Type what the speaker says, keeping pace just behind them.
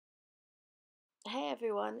Hey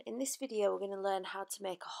everyone, in this video we're going to learn how to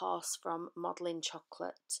make a horse from modelling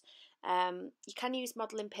chocolate. You can use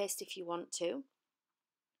modelling paste if you want to,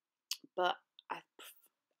 but I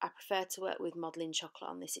prefer to work with modelling chocolate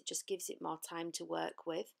on this. It just gives it more time to work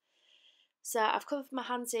with. So I've covered my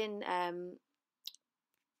hands in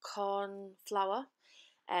corn flour,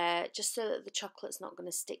 just so that the chocolate's not going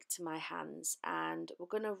to stick to my hands, and we're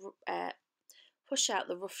going to push out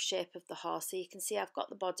the rough shape of the horse. So you can see I've got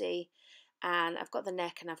the body and I've got the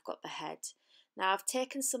neck and I've got the head. Now I've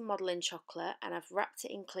taken some modelling chocolate and I've wrapped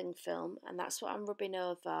it in cling film, and that's what I'm rubbing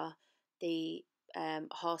over the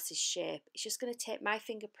horse's shape. It's just going to take my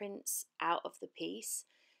fingerprints out of the piece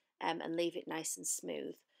and leave it nice and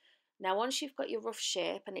smooth. Now once you've got your rough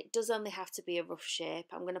shape, and it does only have to be a rough shape,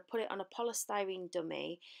 I'm going to put it on a polystyrene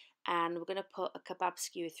dummy and we're going to put a kebab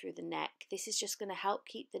skewer through the neck. This is just going to help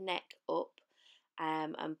keep the neck up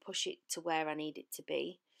and push it to where I need it to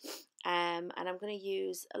be. And I'm going to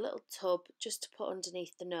use a little tub just to put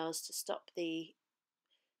underneath the nose to stop the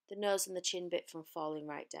nose and the chin bit from falling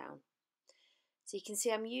right down. So you can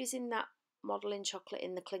see I'm using that modelling chocolate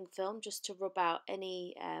in the cling film just to rub out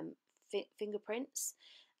any fingerprints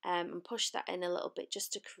and push that in a little bit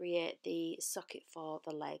just to create the socket for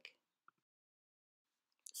the leg.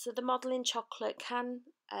 So the modelling chocolate can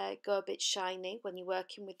go a bit shiny when you're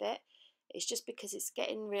working with it. It's just because it's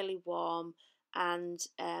getting really warm and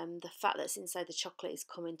the fat that's inside the chocolate is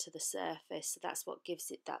coming to the surface, so that's what gives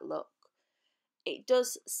it that look. It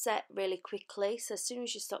does set really quickly, so as soon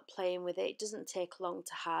as you stop playing with it, it doesn't take long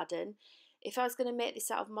to harden. If I was going to make this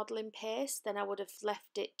out of modelling paste, then I would have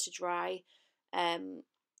left it to dry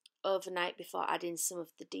overnight before adding some of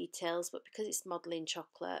the details, but because it's modelling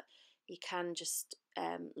chocolate, you can just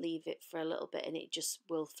leave it for a little bit and it just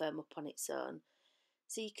will firm up on its own.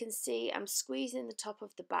 So you can see I'm squeezing the top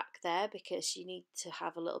of the back there because you need to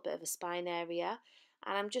have a little bit of a spine area,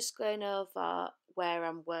 and I'm just going over where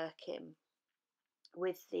I'm working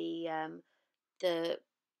with the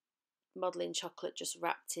modelling chocolate just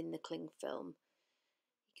wrapped in the cling film.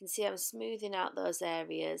 You can see I'm smoothing out those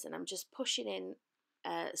areas and I'm just pushing in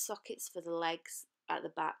sockets for the legs at the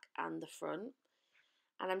back and the front,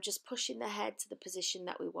 and I'm just pushing the head to the position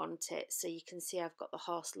that we want it, so you can see I've got the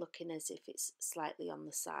horse looking as if it's slightly on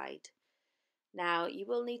the side. Now you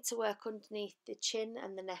will need to work underneath the chin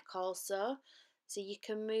and the neck also, so you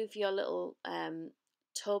can move your little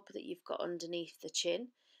tub that you've got underneath the chin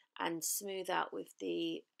and smooth out with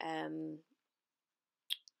the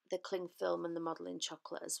cling film and the modelling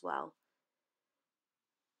chocolate as well.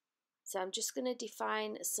 So I'm just going to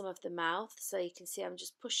define some of the mouth, so you can see I'm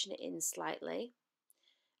just pushing it in slightly.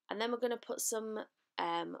 And then we're going to put some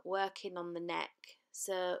working on the neck,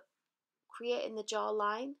 so creating the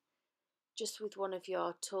jawline just with one of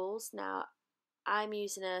your tools. Now I'm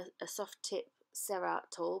using a soft tip Saracino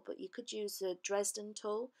tool, but you could use a Dresden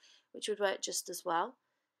tool, which would work just as well.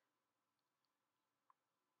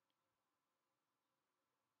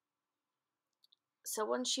 So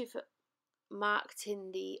once you've marked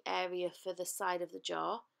in the area for the side of the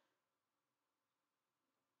jaw,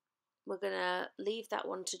 we're going to leave that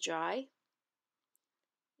one to dry.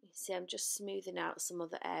 You see I'm just smoothing out some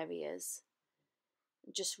other areas,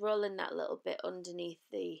 just rolling that little bit underneath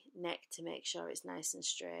the neck to make sure it's nice and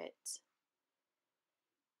straight.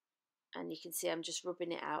 And you can see I'm just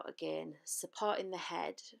rubbing it out again, supporting the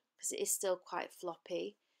head because it is still quite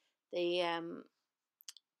floppy. The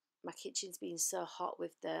my kitchen's been so hot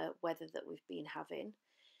with the weather that we've been having.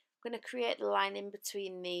 I'm going to create the line in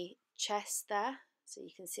between the chest there, so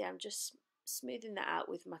you can see I'm just smoothing that out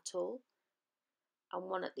with my tool, and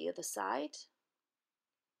one at the other side,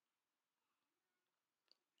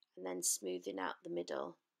 and then smoothing out the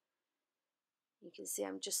middle. You can see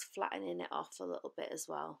I'm just flattening it off a little bit as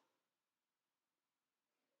well.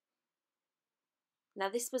 Now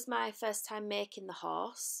this was my first time making the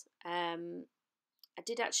horse. I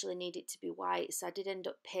did actually need it to be white, so I did end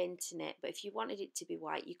up painting it, but if you wanted it to be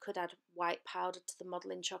white, you could add white powder to the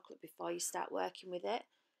modelling chocolate before you start working with it.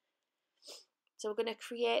 So we're going to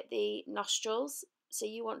create the nostrils, so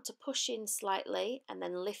you want to push in slightly and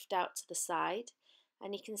then lift out to the side,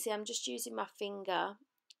 and you can see I'm just using my finger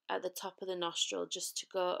at the top of the nostril just to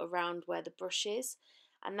go around where the brush is,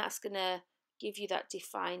 and that's going to give you that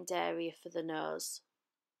defined area for the nose.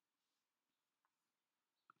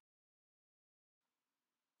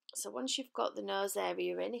 So once you've got the nose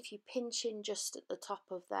area in, if you pinch in just at the top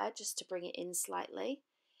of there just to bring it in slightly,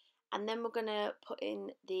 and then we're going to put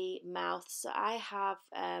in the mouth. So I have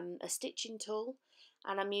a stitching tool,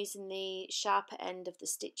 and I'm using the sharper end of the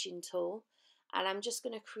stitching tool, and I'm just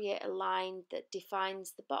going to create a line that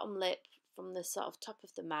defines the bottom lip from the sort of top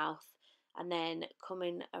of the mouth and then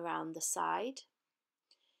coming around the side.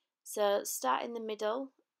 So start in the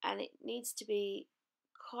middle, and it needs to be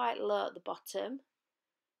quite low at the bottom.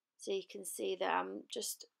 So you can see that I'm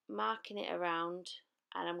just marking it around,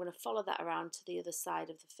 and I'm going to follow that around to the other side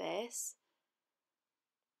of the face.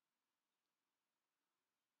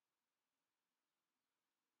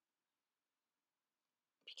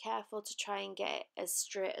 Be careful to try and get it as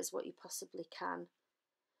straight as what you possibly can.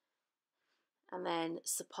 And then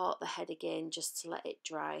support the head again just to let it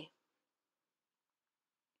dry.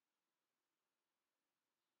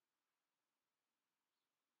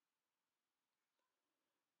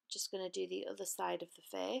 Just going to do the other side of the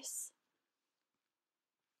face.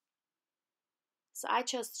 So I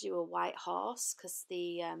chose to do a white horse because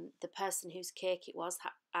the person whose cake it was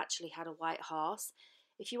actually had a white horse.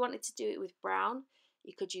 If you wanted to do it with brown,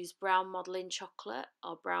 you could use brown modelling chocolate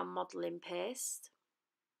or brown modelling paste.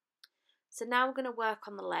 So now we're going to work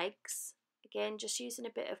on the legs. Again, just using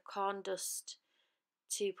a bit of corn dust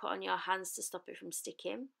to put on your hands to stop it from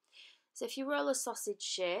sticking. So if you roll a sausage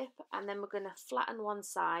shape, and then we're going to flatten one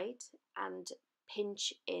side and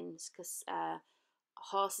pinch in, because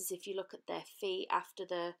horses, if you look at their feet after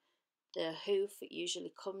the hoof, it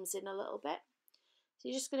usually comes in a little bit. So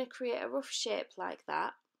you're just going to create a rough shape like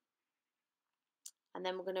that, and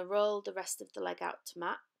then we're going to roll the rest of the leg out to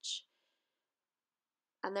match,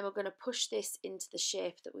 and then we're going to push this into the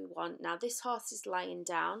shape that we want. Now this horse is lying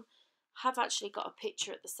down. I have actually got a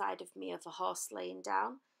picture at the side of me of a horse laying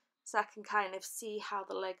down, so I can kind of see how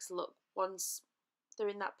the legs look once they're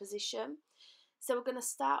in that position. So we're going to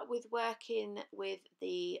start with working with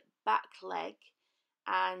the back leg,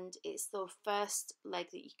 and it's the first leg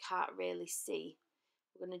that you can't really see.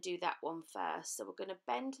 We're going to do that one first. So we're going to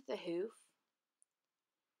bend the hoof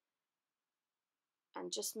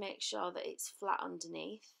and just make sure that it's flat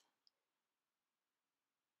underneath.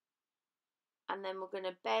 And then we're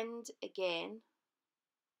going to bend again,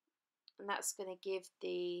 and that's going to give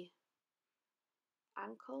the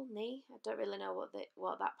ankle, knee, I don't really know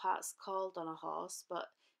what that part's called on a horse, but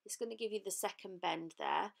it's going to give you the second bend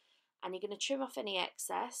there. And you're going to trim off any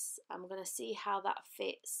excess, and we're going to see how that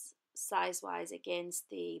fits size-wise against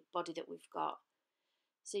the body that we've got.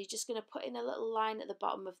 So you're just going to put in a little line at the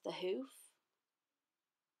bottom of the hoof,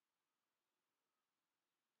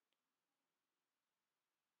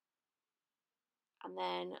 and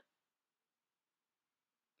then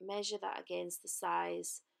measure that against the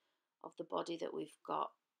size of the body that we've got.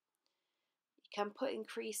 You can put in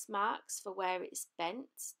crease marks for where it's bent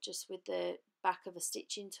just with the back of a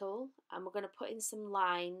stitching tool, and we're going to put in some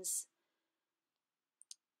lines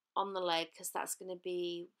on the leg because that's going to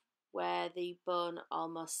be where the bone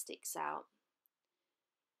almost sticks out.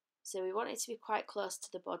 So we want it to be quite close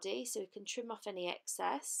to the body so we can trim off any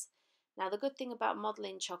excess. Now the good thing about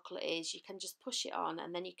modelling chocolate is you can just push it on,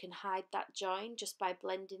 and then you can hide that join just by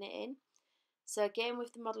blending it in. So again,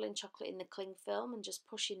 with the modelling chocolate in the cling film and just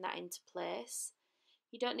pushing that into place.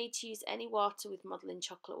 You don't need to use any water with modelling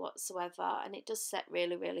chocolate whatsoever, and it does set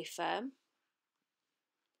really, really firm.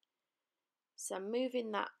 So I'm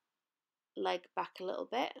moving that leg back a little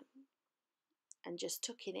bit and just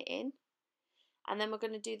tucking it in. And then we're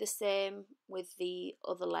going to do the same with the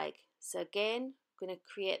other leg. So again, we're going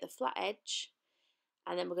to create the flat edge,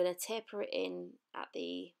 and then we're going to taper it in at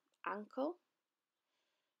the ankle.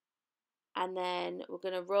 And then we're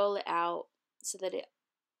going to roll it out so that it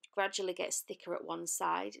gradually gets thicker at one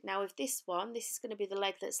side. Now with this one, this is going to be the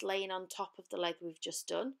leg that's laying on top of the leg we've just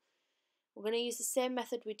done. We're going to use the same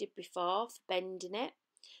method we did before for bending it,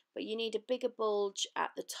 but you need a bigger bulge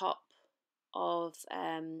at the top of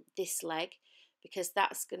this leg, because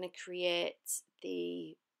that's going to create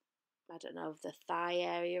the, I don't know, the thigh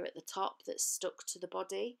area at the top that's stuck to the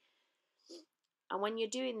body. And when you're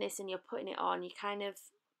doing this and you're putting it on, you're kind of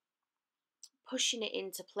pushing it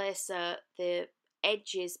into place so the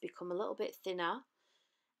edges become a little bit thinner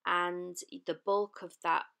and the bulk of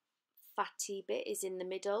that fatty bit is in the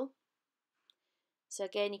middle. So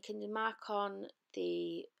again, you can mark on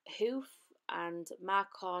the hoof and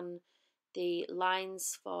mark on the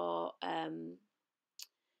lines for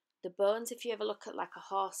the bones. If you ever look at like a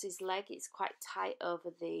horse's leg, it's quite tight over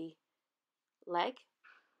the leg,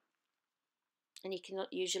 and you can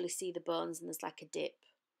usually see the bones and there's like a dip.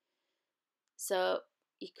 So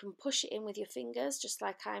you can push it in with your fingers just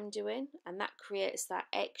like I'm doing, and that creates that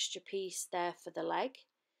extra piece there for the leg.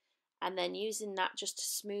 And then using that just to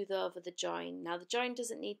smooth over the join. Now the join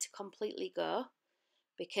doesn't need to completely go,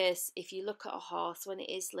 because if you look at a horse when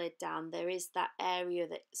it is laid down, there is that area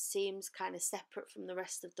that seems kind of separate from the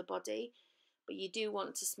rest of the body, but you do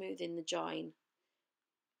want to smooth in the join.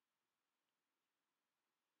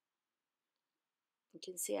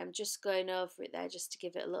 can see I'm just going over it there just to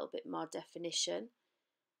give it a little bit more definition,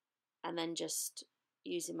 and then just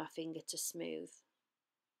using my finger to smooth.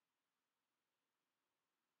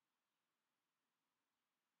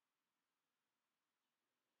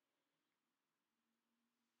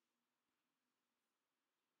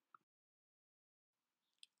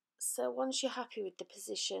 So once you're happy with the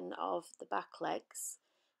position of the back legs,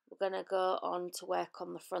 we're going to go on to work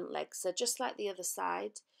on the front legs. So just like the other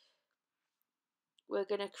side, we're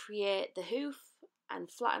going to create the hoof and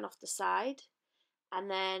flatten off the side, and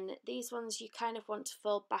then these ones you kind of want to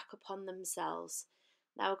fold back upon themselves.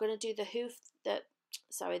 Now we're going to do the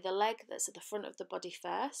the leg that's at the front of the body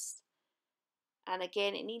first, and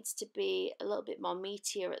again it needs to be a little bit more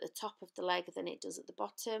meatier at the top of the leg than it does at the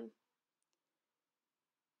bottom.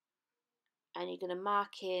 And you're going to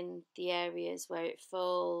mark in the areas where it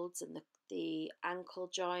folds and the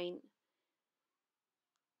ankle joint.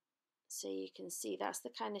 So you can see that's the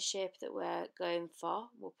kind of shape that we're going for.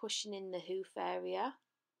 We're pushing in the hoof area.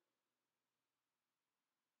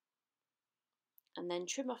 And then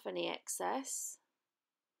trim off any excess.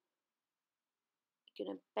 You're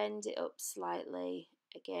going to bend it up slightly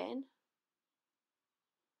again.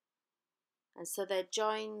 And so their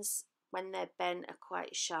joins, when they're bent, are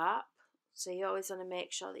quite sharp. So you always want to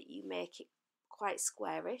make sure that you make it quite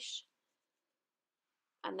squarish.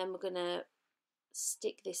 And then we're going to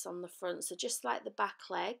stick this on the front. So just like the back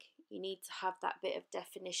leg, you need to have that bit of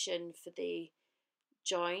definition for the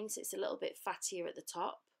joins. It's a little bit fattier at the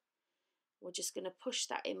top. We're just going to push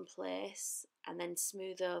that in place and then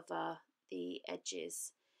smooth over the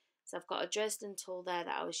edges. So I've got a Dresden tool there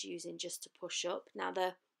that I was using just to push up. Now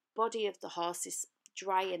the body of the horse is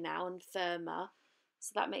drier now and firmer,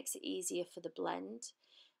 so that makes it easier for the blend.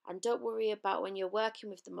 And don't worry about when you're working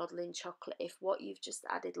with the modelling chocolate if what you've just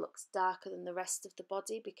added looks darker than the rest of the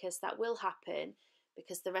body, because that will happen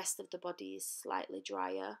because the rest of the body is slightly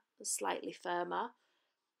drier, slightly firmer.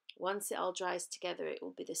 Once it all dries together, it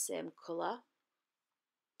will be the same colour.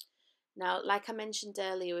 Now, like I mentioned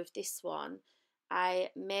earlier with this one, I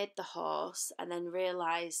made the horse and then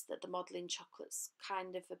realised that the modelling chocolate's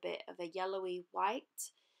kind of a bit of a yellowy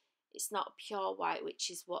white. It's not pure white, which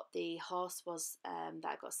is what the horse was that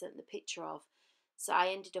I got sent the picture of. So I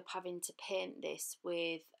ended up having to paint this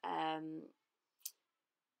with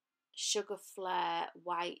Sugar Flare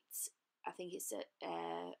white. I think it's a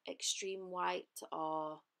extreme white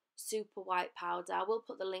or super white powder. I will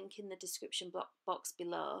put the link in the description box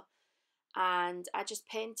below. And I just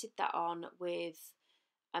painted that on with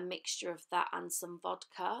a mixture of that and some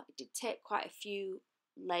vodka. It did take quite a few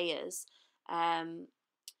layers.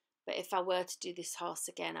 But if I were to do this horse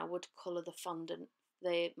again, I would colour the fondant,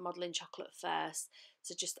 the modelling chocolate first.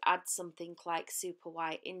 So just add something like super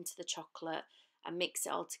white into the chocolate and mix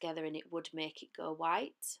it all together, and it would make it go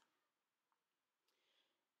white.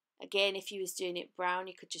 Again, if you was doing it brown,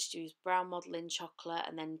 you could just use brown modelling chocolate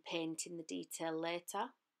and then paint in the detail later.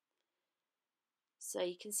 So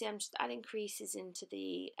you can see I'm just adding creases into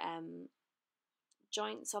the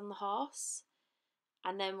joints on the horse.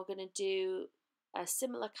 And then we're going to do a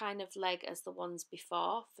similar kind of leg as the ones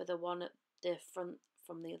before for the one at the front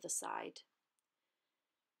from the other side.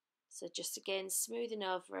 So just again smoothing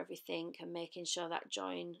over everything and making sure that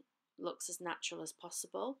join looks as natural as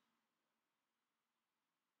possible.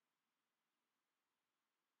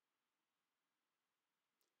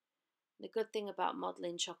 The good thing about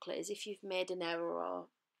modelling chocolate is if you've made an error, or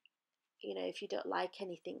if you don't like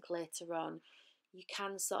anything later on, you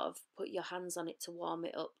can sort of put your hands on it to warm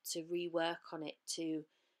it up, to rework on it, to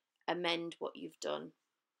amend what you've done.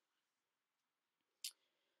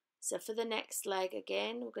 So for the next leg,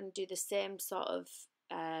 again, we're going to do the same sort of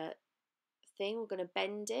thing. We're going to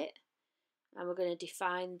bend it and we're going to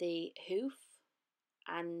define the hoof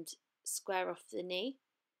and square off the knee.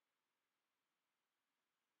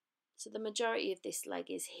 So the majority of this leg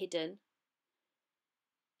is hidden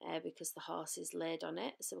because the horse is laid on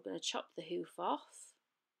it. So we're going to chop the hoof off,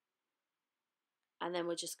 and then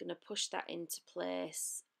we're just going to push that into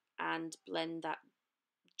place and blend that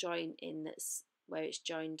joint in that's where it's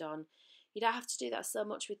joined on. You don't have to do that so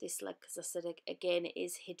much with this leg because I said again it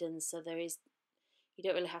is hidden, so you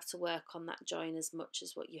don't really have to work on that join as much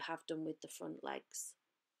as what you have done with the front legs.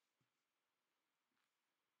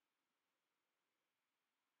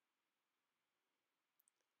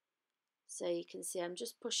 So you can see I'm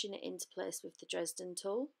just pushing it into place with the Dresden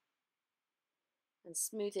tool and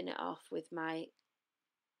smoothing it off with my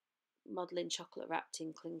modelling chocolate wrapped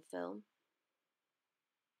in cling film.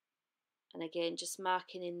 And again, just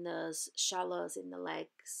marking in those shallows in the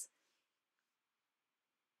legs.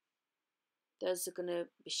 Those are going to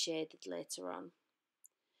be shaded later on.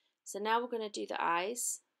 So now we're going to do the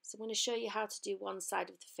eyes. So I'm going to show you how to do one side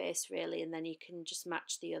of the face really, and then you can just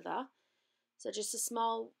match the other. So just a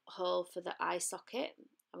small hole for the eye socket,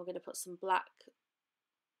 and we're going to put some black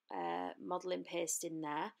modelling paste in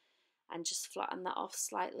there and just flatten that off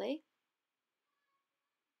slightly.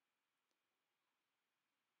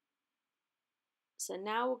 So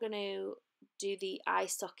now we're going to do the eye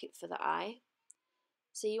socket for the eye.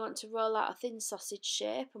 So you want to roll out a thin sausage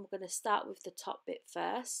shape, and we're going to start with the top bit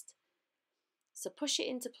first. So push it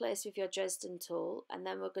into place with your Dresden tool, and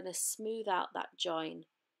then we're going to smooth out that join.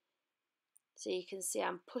 So you can see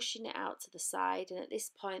I'm pushing it out to the side, and at this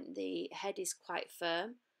point the head is quite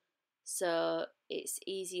firm, so it's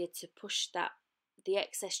easier to push the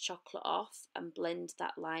excess chocolate off and blend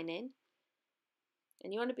that line in.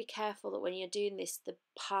 And you want to be careful that when you're doing this, the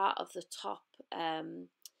part of the top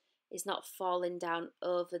is not falling down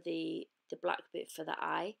over the black bit for the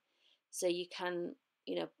eye. So you can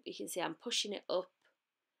see I'm pushing it up,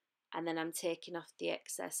 and then I'm taking off the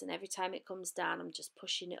excess, and every time it comes down I'm just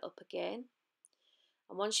pushing it up again.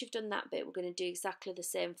 And once you've done that bit, we're going to do exactly the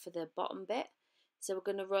same for the bottom bit. So we're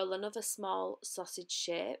going to roll another small sausage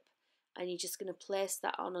shape, and you're just going to place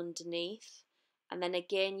that on underneath, and then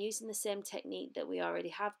again using the same technique that we already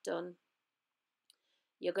have done,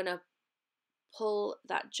 you're going to pull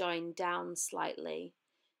that join down slightly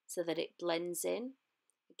so that it blends in.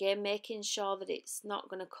 Again, making sure that it's not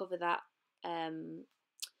going to cover that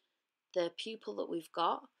the pupil that we've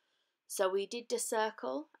got. So we did the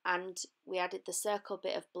circle, and we added the circle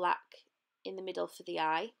bit of black in the middle for the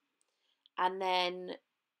eye, and then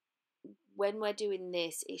when we're doing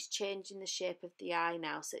this, it's changing the shape of the eye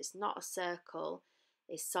now, so it's not a circle,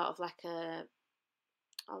 it's sort of like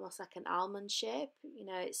almost like an almond shape.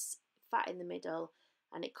 It's fat in the middle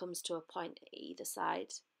and it comes to a point at either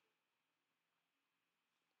side.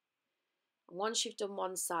 And once you've done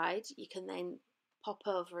one side, you can then pop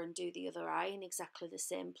over and do the other eye in exactly the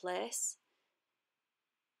same place.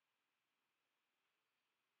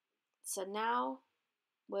 So now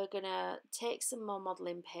we're going to take some more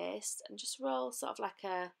modelling paste and just roll sort of like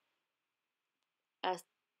a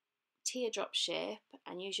teardrop shape,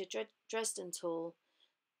 and use your Dresden tool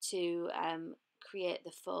to create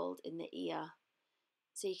the fold in the ear.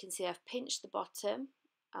 So you can see I've pinched the bottom,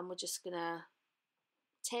 and we're just going to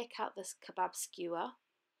take out this kebab skewer.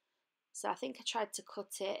 So I think I tried to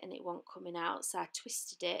cut it and it wasn't coming out, so I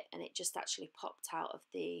twisted it and it just actually popped out of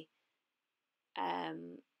the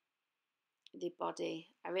body.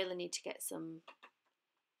 I really need to get some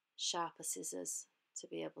sharper scissors to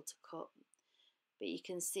be able to cut, but you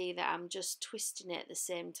can see that I'm just twisting it at the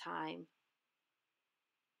same time,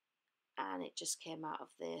 and it just came out of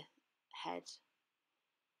the head.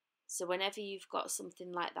 So whenever you've got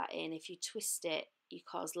something like that in, if you twist it, you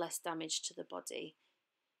cause less damage to the body.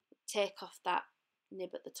 Take off that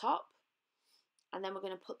nib at the top, and then we're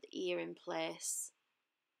going to put the ear in place.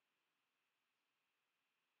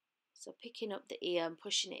 So picking up the ear and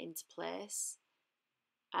pushing it into place,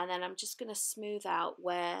 and then I'm just going to smooth out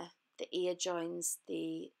where the ear joins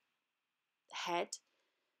the head.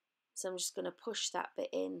 So I'm just going to push that bit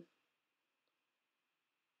in,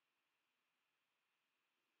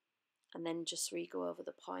 and then just re-go over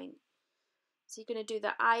the point. So you're going to do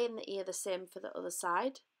the eye and the ear the same for the other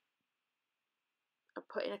side. I'm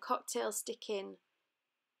putting a cocktail stick in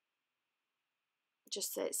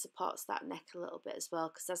just so it supports that neck a little bit as well,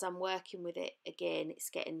 because as I'm working with it again, it's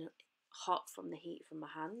getting hot from the heat from my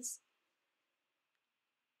hands.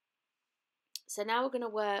 So now we're going to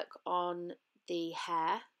work on the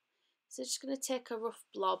hair. So just going to take a rough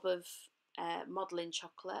blob of modelling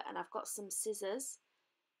chocolate, and I've got some scissors,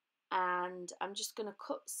 and I'm just going to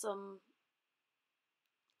cut some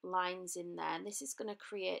lines in there, and this is going to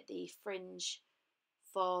create the fringe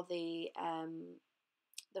for the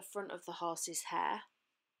front of the horse's hair.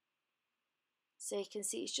 So you can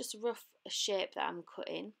see it's just a rough shape that I'm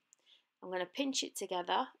cutting. I'm going to pinch it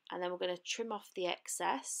together, and then we're going to trim off the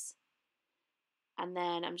excess, and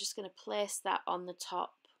then I'm just going to place that on the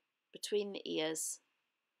top between the ears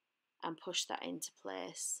and push that into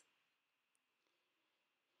place.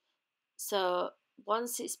 So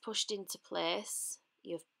once it's pushed into place,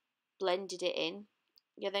 you've blended it in.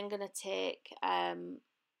 You're then going to take, I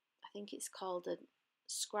think it's called a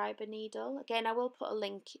scriber needle. Again, I will put a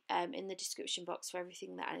link in the description box for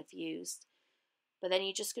everything that I've used. But then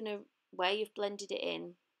you're just going to, where you've blended it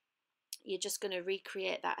in, you're just going to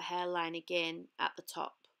recreate that hairline again at the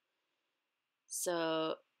top.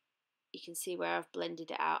 So you can see where I've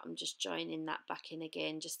blended it out, I'm just joining that back in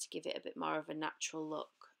again just to give it a bit more of a natural look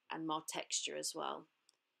and more texture as well.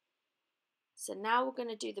 So now we're going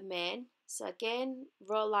to do the mane. So again,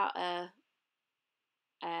 roll out a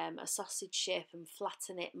sausage shape and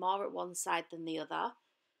flatten it more at one side than the other.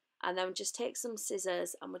 And then just take some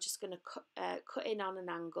scissors and we're just going to cut in on an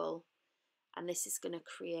angle, and this is going to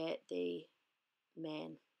create the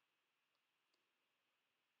mane.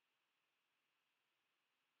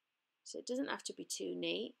 So it doesn't have to be too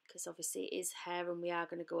neat because obviously it is hair and we are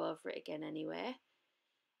going to go over it again anyway.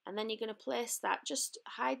 And then you're going to place that, just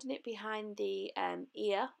hiding it behind the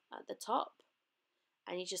ear at the top,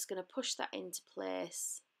 and you're just going to push that into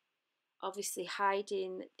place, obviously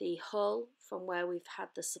hiding the hull from where we've had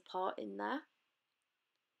the support in there.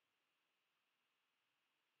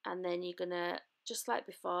 And then you're going to, just like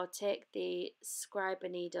before, take the scriber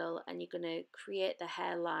needle and you're going to create the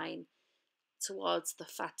hairline towards the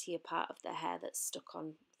fattier part of the hair that's stuck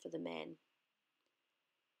on for the mane.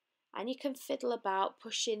 And you can fiddle about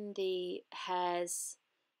pushing the hairs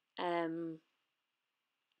that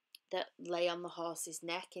lay on the horse's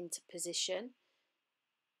neck into position.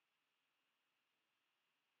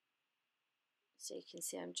 So you can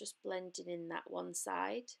see I'm just blending in that one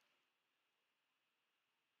side.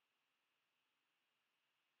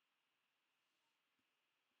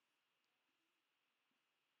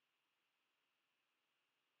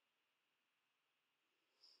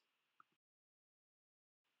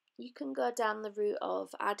 You can go down the route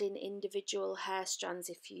of adding individual hair strands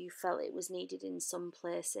if you felt it was needed in some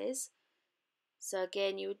places. So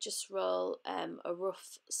again, you would just roll a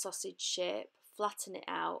rough sausage shape, flatten it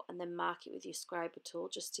out, and then mark it with your scriber tool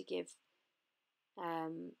just to give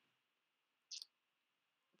the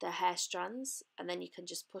hair strands, and then you can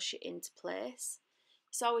just push it into place.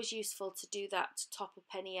 It's always useful to do that to top up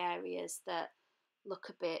any areas that look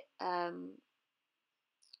a bit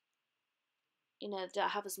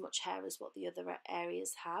don't have as much hair as what the other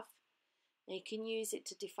areas have. And you can use it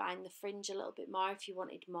to define the fringe a little bit more if you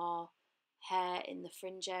wanted more hair in the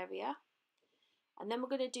fringe area. And then we're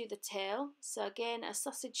going to do the tail. So again, a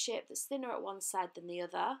sausage shape that's thinner at one side than the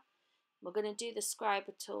other. We're going to do the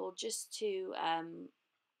scriber tool just to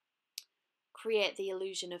create the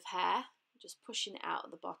illusion of hair, just pushing it out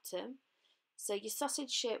at the bottom. So your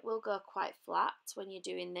sausage shape will go quite flat when you're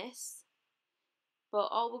doing this. But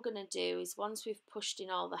all we're going to do is, once we've pushed in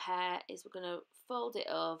all the hair, is we're going to fold it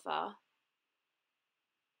over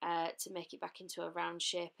to make it back into a round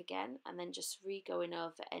shape again, and then just re-going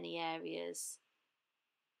over any areas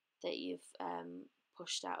that you've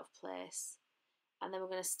pushed out of place. And then we're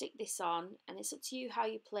going to stick this on, and it's up to you how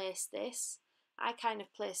you place this. I kind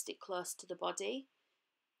of placed it close to the body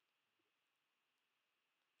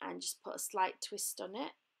and just put a slight twist on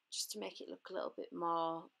it just to make it look a little bit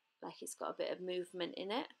more like it's got a bit of movement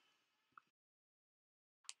in it.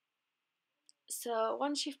 So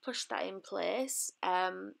once you've pushed that in place,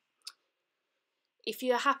 if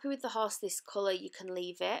you're happy with the horse this colour, you can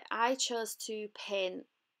leave it. I chose to paint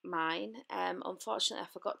mine. Unfortunately, I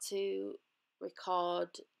forgot to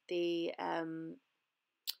record the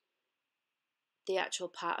actual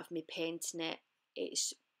part of me painting it.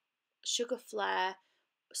 It's Sugar Flare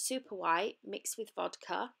Super White mixed with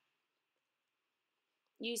vodka,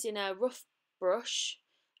 using a rough brush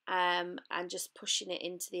and just pushing it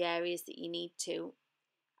into the areas that you need to.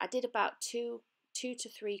 I did about two to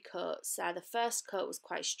three coats. The first coat was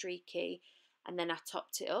quite streaky, and then I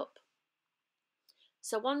topped it up.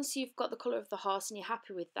 So once you've got the colour of the horse and you're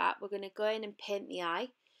happy with that, we're going to go in and paint the eye.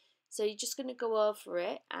 So you're just going to go over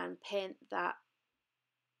it and paint that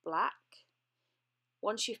black.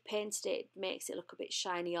 Once you've painted it, it makes it look a bit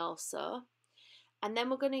shiny also. And then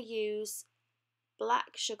we're going to use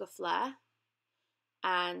black Sugar Flare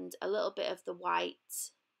and a little bit of the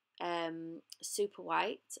white, super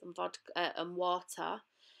white and vodka and water,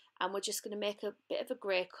 and we're just going to make a bit of a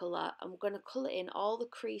grey colour, and we're going to colour in all the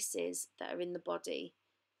creases that are in the body.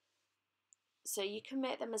 So you can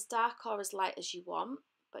make them as dark or as light as you want,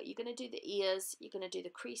 but you're going to do the ears, you're going to do the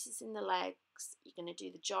creases in the legs, you're going to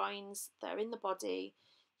do the joins that are in the body,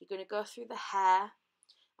 you're going to go through the hair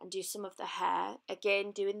and do some of the hair,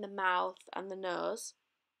 again doing the mouth and the nose.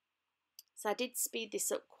 So I did speed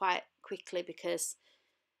this up quite quickly because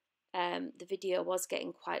the video was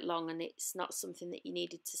getting quite long, and it's not something that you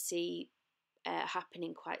needed to see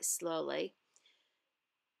happening quite slowly.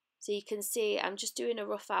 So you can see I'm just doing a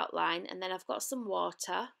rough outline, and then I've got some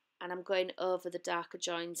water and I'm going over the darker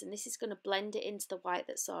joins, and this is going to blend it into the white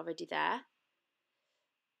that's already there.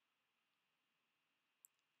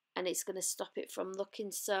 And it's going to stop it from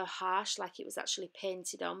looking so harsh like it was actually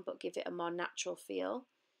painted on, but give it a more natural feel.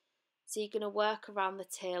 So you're going to work around the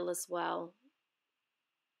tail as well,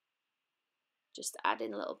 just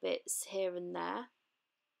adding little bits here and there.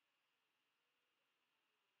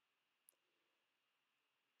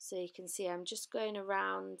 So you can see I'm just going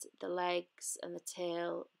around the legs and the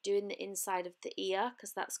tail, doing the inside of the ear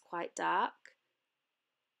because that's quite dark.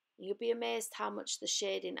 You'll be amazed how much the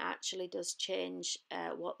shading actually does change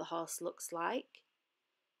what the horse looks like.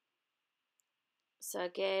 So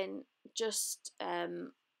again, just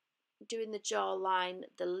doing the jaw line,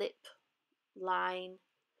 the lip line,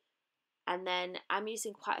 and then I'm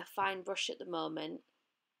using quite a fine brush at the moment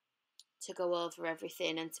to go over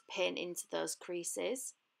everything and to paint into those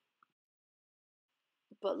creases.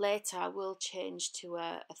 But later I will change to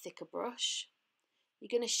a thicker brush. You're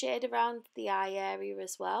going to shade around the eye area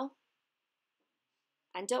as well.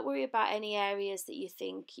 And don't worry about any areas that you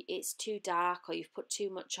think it's too dark or you've put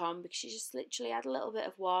too much on, because you just literally add a little bit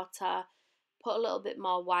of water, put a little bit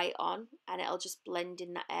more white on, and it'll just blend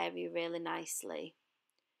in that area really nicely.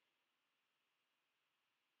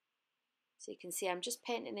 So you can see I'm just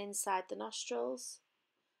painting inside the nostrils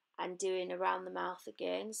and doing around the mouth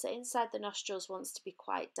again. So inside the nostrils wants to be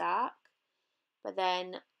quite dark, but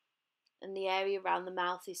then and the area around the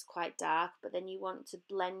mouth is quite dark, but then you want to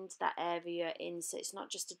blend that area in so it's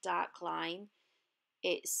not just a dark line,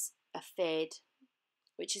 it's a fade,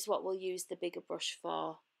 which is what we'll use the bigger brush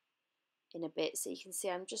for in a bit. So you can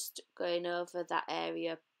see I'm just going over that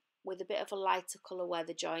area with a bit of a lighter colour where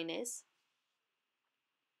the join is,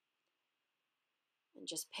 and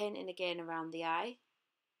just painting again around the eye.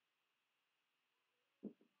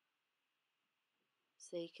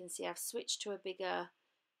 So you can see I've switched to a bigger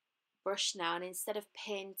brush now, and instead of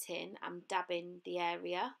painting I'm dabbing the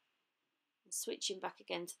area and switching back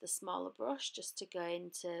again to the smaller brush just to go in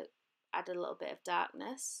to add a little bit of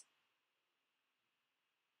darkness.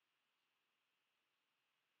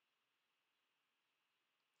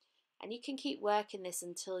 And you can keep working this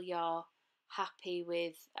until you're happy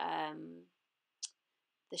with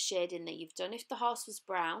the shading that you've done. If the horse was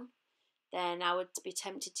brown, then I would be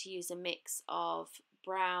tempted to use a mix of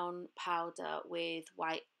brown powder with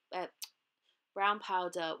brown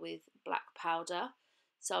powder with black powder.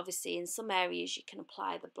 So obviously in some areas you can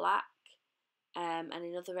apply the black, and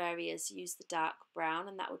in other areas use the dark brown,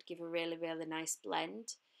 and that would give a really, really nice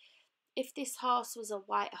blend. If this horse was a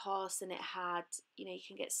white horse and it had, you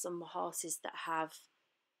can get some horses that have,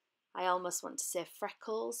 I almost want to say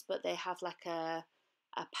freckles, but they have like a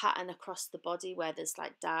pattern across the body where there's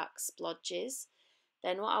like dark splodges,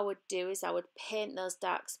 then what I would do is I would paint those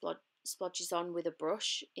dark splodges on with a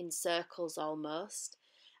brush in circles almost,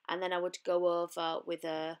 and then I would go over with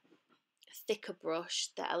a thicker brush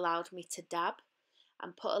that allowed me to dab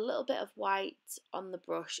and put a little bit of white on the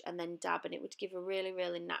brush and then dab, and it would give a really,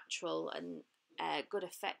 really natural and good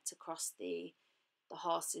effect across the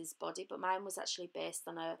horse's body. But mine was actually based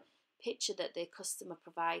on a picture that the customer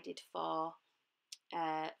provided for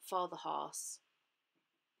the horse.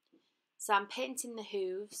 So I'm painting the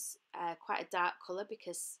hooves quite a dark colour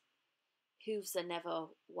because hooves are never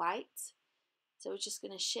white. So we're just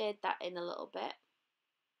going to shade that in a little bit.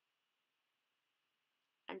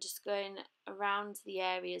 And just going around the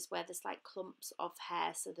areas where there's like clumps of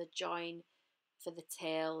hair, so the join for the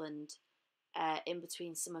tail and in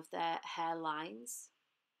between some of their hair lines.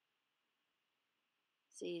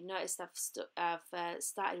 So you notice I've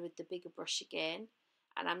started with the bigger brush again,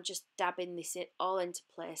 and I'm just dabbing this all into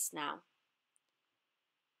place now.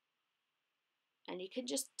 And you can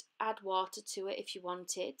just add water to it if you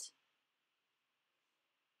wanted,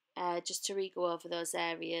 just to re-go over those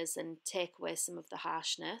areas and take away some of the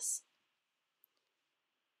harshness.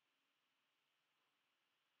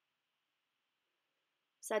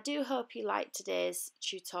 So I do hope you liked today's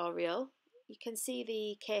tutorial. You can see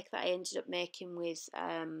the cake that I ended up making with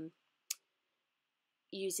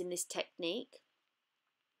using this technique.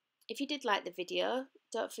 If you did like the video,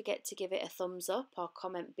 don't forget to give it a thumbs up or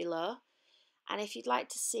comment below. And if you'd like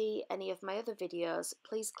to see any of my other videos,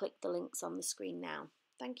 please click the links on the screen now.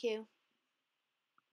 Thank you.